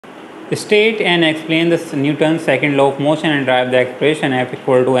State and explain Newton's second law of motion and derive the expression F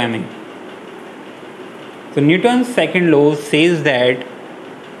equal to ma. So Newton's second law says that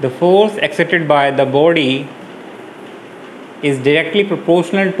the force exerted by the body is directly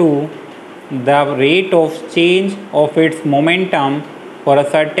proportional to the rate of change of its momentum for a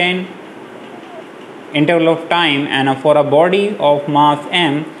certain interval of time, and for a body of mass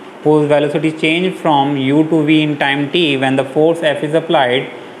m whose velocity change from u to v in time t when the force F is applied,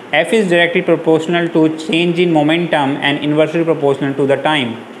 F is directly proportional to change in momentum and inversely proportional to the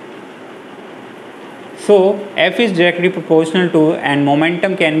time. So F is directly proportional to, and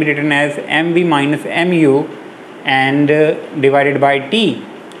momentum can be written as mv minus mu and divided by t.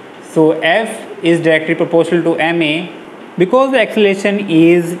 So F is directly proportional to ma because the acceleration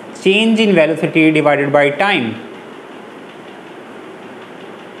is change in velocity divided by time.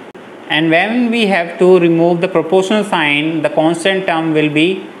 And when we have to remove the proportional sign, the constant term will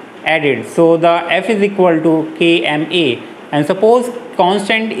be added. So the F is equal to kma, and suppose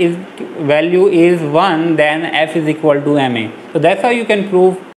constant is value is 1, then F is equal to ma. So that's how you can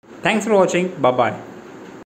prove. Thanks for watching. Bye bye.